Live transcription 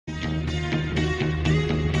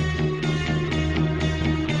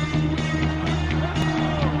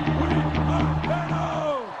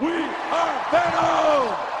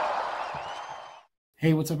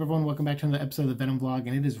Hey, what's up everyone? Welcome back to another episode of the Venom vlog,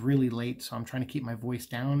 and it is really late, so I'm trying to keep my voice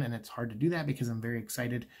down, and it's hard to do that because I'm very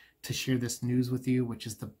excited to share this news with you, which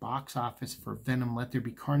is the box office for Venom Let There Be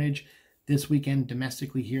Carnage this weekend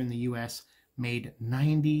domestically here in the US made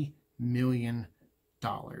 $90 million,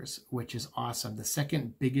 which is awesome. The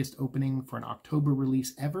second biggest opening for an October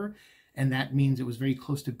release ever, and that means it was very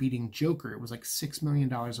close to beating Joker. It was like $6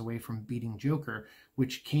 million away from beating Joker,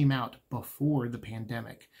 which came out before the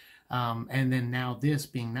pandemic. And then now this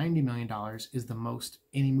being $90 million is the most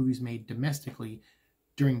any movies made domestically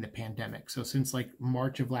during the pandemic. So since like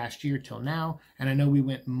March of last year till now, and I know we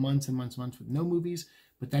went months and months with no movies,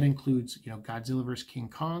 but that includes, Godzilla vs. King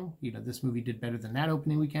Kong. This movie did better than that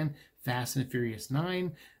opening weekend. Fast and Furious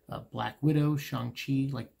 9, Black Widow, Shang-Chi,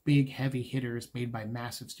 like big heavy hitters made by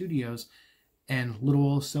massive studios. And little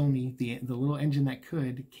old Sony, the little engine that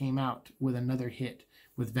could, came out with another hit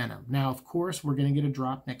with Venom. Now, of course, we're going to get a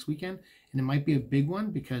drop next weekend, and it might be a big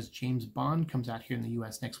one because James Bond comes out here in the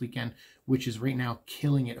US next weekend, which is right now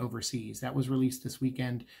killing it overseas. That was released this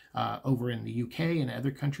weekend over in the UK and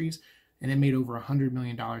other countries, and it made over $100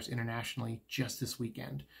 million internationally just this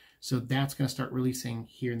weekend. So that's going to start releasing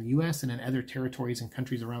here in the US and in other territories and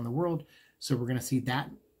countries around the world. So we're going to see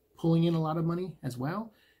that pulling in a lot of money as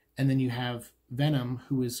well. And then you have Venom,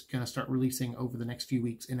 who is going to start releasing over the next few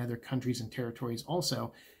weeks in other countries and territories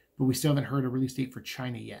also. But we still haven't heard a release date for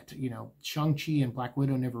China yet. Shang-Chi and Black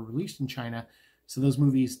Widow never released in China, so those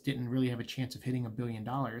movies didn't really have a chance of hitting $1 billion.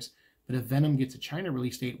 But if Venom gets a China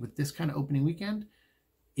release date with this kind of opening weekend,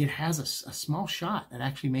 it has a small shot at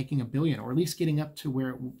actually making $1 billion, or at least getting up to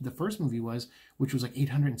where the first movie was, which was like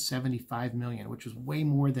 $875 million, which was way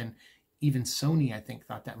more than even Sony, I think,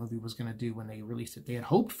 thought that movie was going to do when they released it. They had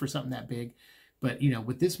hoped for something that big. But,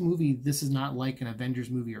 with this movie, this is not like an Avengers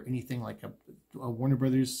movie or anything like a Warner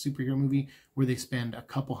Brothers superhero movie where they spend a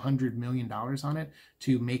couple $100 million on it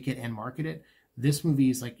to make it and market it. This movie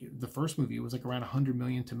is like the first movie. It was like around $100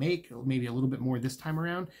 million to make, maybe a little bit more this time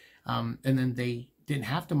around. And then they didn't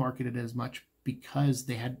have to market it as much because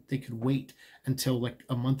they could wait until like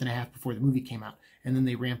a month and a half before the movie came out, and then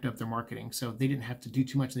they ramped up their marketing. So they didn't have to do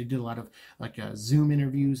too much. They did a lot of like Zoom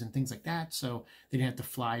interviews and things like that. So they didn't have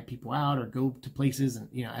to fly people out or go to places and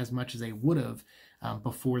as much as they would have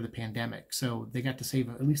before the pandemic. So they got to save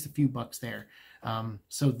at least a few bucks there.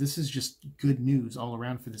 So this is just good news all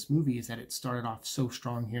around for this movie, is that it started off so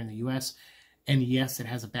strong here in the US. And yes, it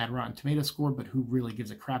has a bad Rotten Tomato score, but who really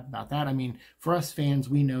gives a crap about that? I mean, for us fans,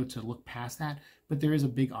 we know to look past that, but there is a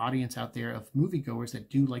big audience out there of moviegoers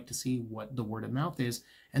that do like to see what the word of mouth is,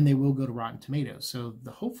 and they will go to Rotten Tomatoes. So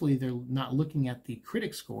hopefully they're not looking at the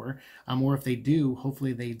critic score, or if they do,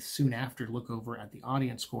 hopefully they soon after look over at the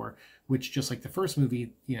audience score, which, just like the first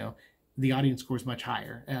movie, the audience score is much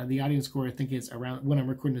higher. The audience score, I think, is around, when I'm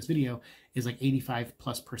recording this video, is like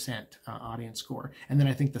 85+% audience score. And then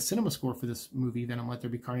I think the cinema score for this movie, Venom Let There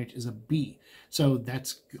Be Carnage, is a B. So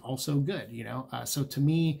that's also good, So to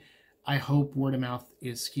me, I hope word of mouth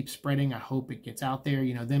keeps spreading. I hope it gets out there.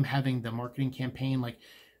 Them having the marketing campaign, like,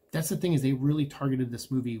 that's the thing, is they really targeted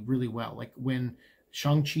this movie really well. Like when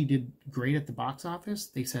Shang-Chi did great at the box office,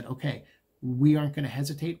 they said, okay, we aren't going to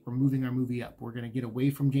hesitate. We're moving our movie up. We're going to get away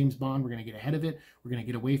from James Bond. We're going to get ahead of it. We're going to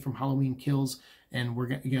get away from Halloween Kills. And we're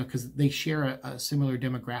going to, because they share a similar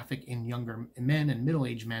demographic in younger men and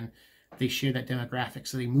middle-aged men. They share that demographic.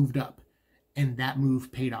 So they moved up, and that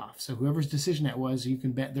move paid off. So whoever's decision that was, you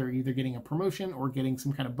can bet they're either getting a promotion or getting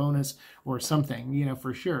some kind of bonus or something,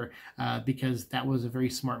 for sure, because that was a very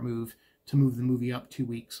smart move to move the movie up 2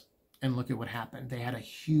 weeks. And look at what happened. They had a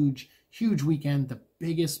huge weekend, the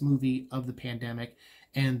biggest movie of the pandemic,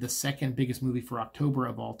 and the second biggest movie for October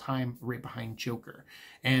of all time, right behind Joker.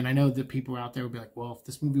 And I know that people out there will be like, well, if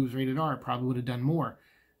this movie was rated R, it probably would have done more.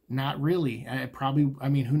 Not really. I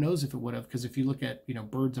mean, who knows if it would have, because if you look at,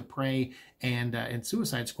 Birds of Prey and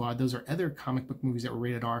Suicide Squad, those are other comic book movies that were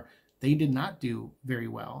rated R. They did not do very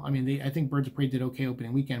well. I mean, I think Birds of Prey did okay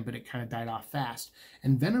opening weekend, but it kind of died off fast.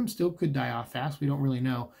 And Venom still could die off fast. We don't really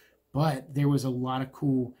know. But there was a lot of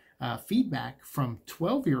cool feedback from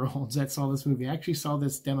 12-year-olds that saw this movie. I actually saw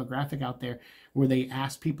this demographic out there where they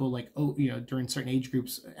asked people, like, during certain age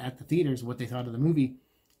groups at the theaters, what they thought of the movie.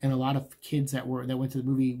 And a lot of kids that went to the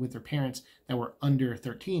movie with their parents that were under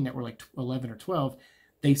 13, that were like 11 or 12,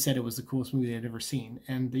 they said it was the coolest movie they'd ever seen.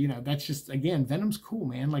 And, that's just, again, Venom's cool,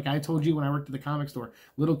 man. Like I told you when I worked at the comic store,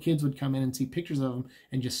 little kids would come in and see pictures of him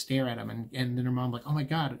and just stare at him. And then their mom like, oh my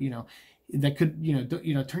God, that could,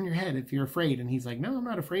 turn your head if you're afraid. And he's like, no, I'm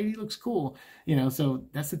not afraid. He looks cool. So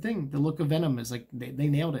that's the thing. The look of Venom is like, they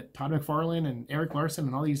nailed it. Todd McFarlane and Eric Larson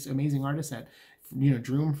and all these amazing artists that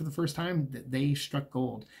drew him for the first time, they struck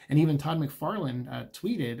gold. And even Todd McFarlane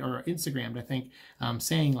tweeted or Instagrammed, I think,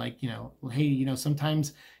 saying like, hey,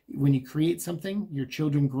 sometimes when you create something, your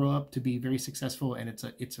children grow up to be very successful, and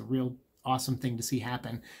it's a real awesome thing to see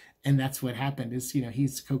happen. And that's what happened. Is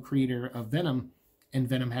he's co-creator of Venom, and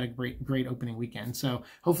Venom had a great opening weekend. So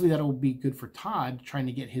hopefully that'll be good for Todd trying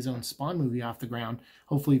to get his own Spawn movie off the ground.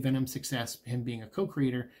 Hopefully Venom's success, him being a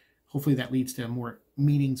co-creator, hopefully that leads to more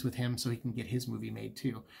meetings with him so he can get his movie made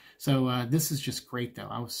too. So this is just great, though.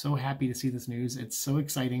 I was so happy to see this news. It's so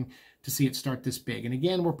exciting to see it start this big. And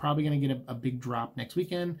again, we're probably going to get a big drop next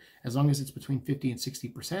weekend. As long as it's between 50 and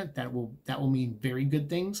 60%, that will mean very good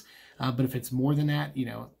things. But if it's more than that,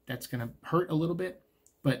 that's going to hurt a little bit.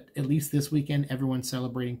 But at least this weekend, everyone's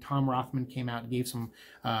celebrating. Tom Rothman came out and gave some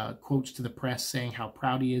quotes to the press saying how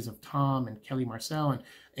proud he is of Tom and Kelly Marcel and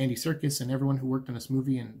Andy Serkis and everyone who worked on this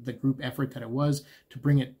movie, and the group effort that it was to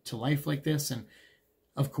bring it to life like this. And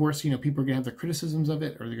of course, people are going to have their criticisms of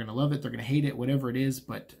it, or they're going to love it, they're going to hate it, whatever it is.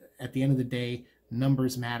 But at the end of the day,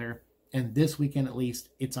 numbers matter. And this weekend, at least,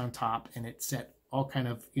 it's on top, and it set all kind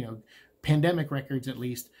of, pandemic records at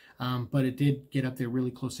least, but it did get up there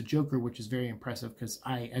really close to Joker, which is very impressive because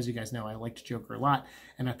as you guys know, I liked Joker a lot,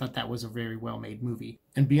 and I thought that was a very well-made movie.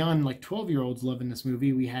 And beyond like 12-year-olds loving this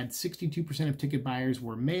movie, we had 62% of ticket buyers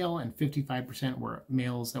were male and 55% were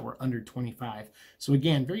males that were under 25. So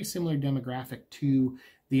again, very similar demographic to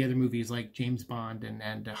the other movies like James Bond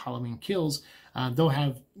and Halloween Kills. They'll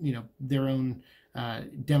have their own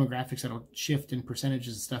demographics that'll shift in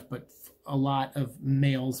percentages and stuff, but a lot of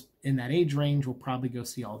males in that age range will probably go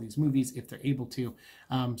see all these movies if they're able to.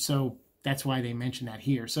 So that's why they mention that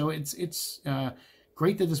here. So it's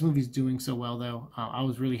great that this movie's doing so well, though. I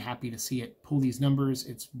was really happy to see it pull these numbers.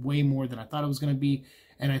 It's way more than I thought it was going to be.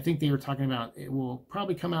 And I think they were talking about it will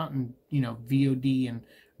probably come out in, VOD and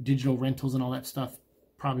digital rentals and all that stuff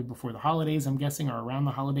probably before the holidays, I'm guessing, or around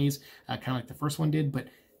the holidays, kind of like the first one did. But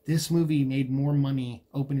this movie made more money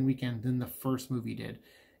opening weekend than the first movie did.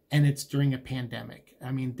 And it's during a pandemic.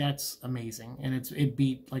 I mean, that's amazing. And it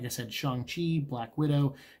beat, like I said, Shang-Chi, Black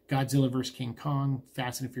Widow, Godzilla vs. King Kong,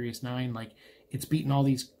 Fast and Furious 9. Like, it's beaten all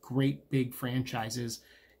these great big franchises.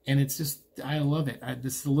 And it's just, I love it.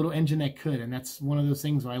 This is the little engine that could. And that's one of those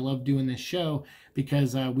things where I love doing this show,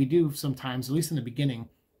 because we do sometimes, at least in the beginning,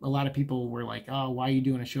 a lot of people were like, oh, why are you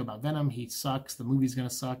doing a show about Venom? He sucks. The movie's going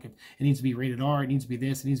to suck. It needs to be rated R. It needs to be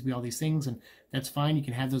this. It needs to be all these things. And that's fine. You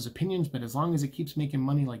can have those opinions. But as long as it keeps making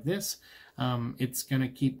money like this, it's going to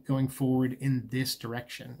keep going forward in this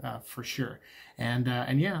direction for sure. And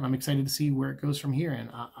yeah, I'm excited to see where it goes from here. And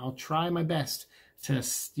I'll try my best to,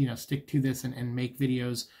 stick to this and make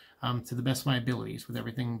videos to the best of my abilities with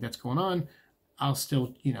everything that's going on. I'll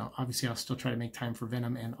still, obviously I'll still try to make time for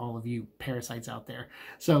Venom and all of you parasites out there.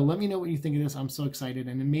 So let me know what you think of this. I'm so excited.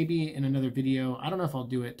 And then maybe in another video, I don't know if I'll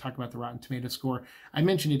do it, talk about the Rotten Tomato score. I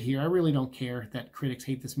mentioned it here. I really don't care that critics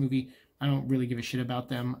hate this movie. I don't really give a shit about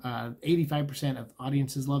them. 85% of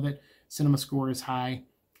audiences love it. Cinema score is high.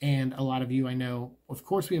 And a lot of you I know, of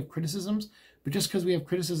course we have criticisms, but just because we have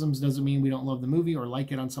criticisms doesn't mean we don't love the movie or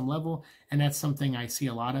like it on some level. And that's something I see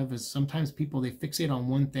a lot of, is sometimes people, they fixate on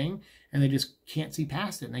one thing and they just can't see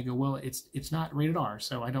past it. And they go, well, it's not rated R,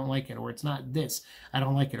 so I don't like it. Or it's not this, I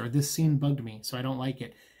don't like it. Or this scene bugged me, so I don't like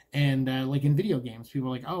it. And like in video games, people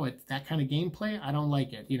are like, oh, it's that kind of gameplay, I don't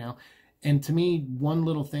like it, And to me, one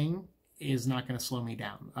little thing is not going to slow me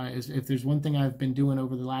down. If there's one thing I've been doing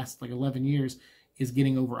over the last 11 years, is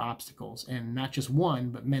getting over obstacles, and not just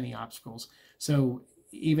one, but many obstacles. So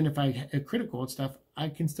even if I am critical at stuff, I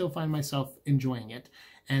can still find myself enjoying it.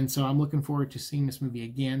 And so I'm looking forward to seeing this movie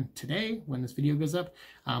again today when this video goes up.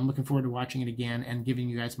 I'm looking forward to watching it again and giving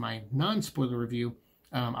you guys my non-spoiler review.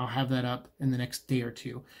 I'll have that up in the next day or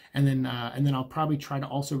two. And then I'll probably try to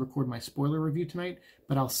also record my spoiler review tonight,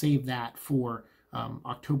 but I'll save that for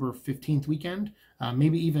October 15th weekend,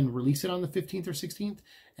 maybe even release it on the 15th or 16th.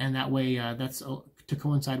 And that way that's to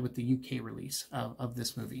coincide with the UK release of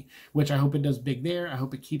this movie, which I hope it does big there. I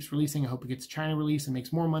hope it keeps releasing. I hope it gets China release and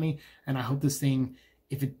makes more money. And I hope this thing,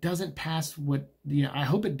 if it doesn't pass what, I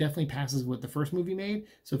hope it definitely passes what the first movie made.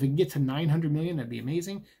 So if it can get to 900 million, that'd be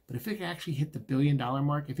amazing. But if it could actually hit the $1 billion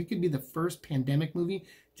mark, if it could be the first pandemic movie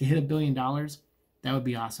to hit $1 billion, that would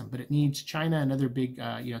be awesome. But it needs China and other big,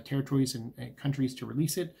 territories and countries to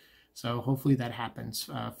release it. So hopefully that happens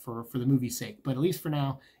for the movie's sake. But at least for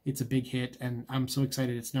now, it's a big hit, and I'm so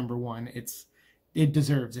excited it's #1. It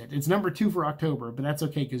deserves it. It's #2 for October, but that's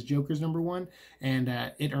okay because Joker's #1, and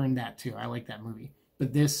it earned that too. I like that movie.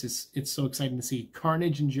 But it's so exciting to see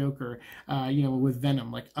Carnage and Joker, with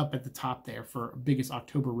Venom like up at the top there for biggest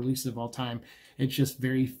October releases of all time. It's just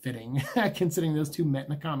very fitting considering those two met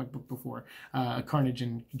in a comic book before, Carnage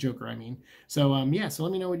and Joker, I mean. So so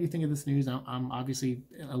let me know what you think of this news. I'm obviously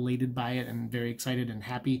elated by it and very excited and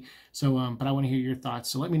happy. So but I want to hear your thoughts.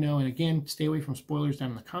 So let me know, and again, stay away from spoilers down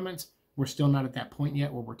in the comments. We're still not at that point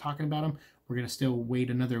yet where we're talking about them. We're going to still wait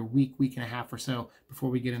another week and a half or so before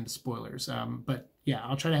we get into spoilers. But yeah,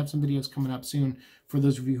 I'll try to have some videos coming up soon for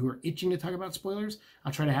those of you who are itching to talk about spoilers.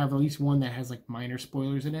 I'll try to have at least one that has like minor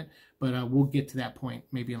spoilers in it, but we'll get to that point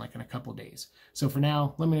maybe in a couple days. So for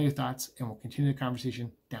now, let me know your thoughts, and we'll continue the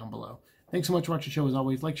conversation down below. Thanks so much for watching the show. As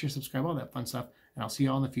always, like, share, subscribe, all that fun stuff, and I'll see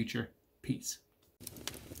you all in the future. Peace.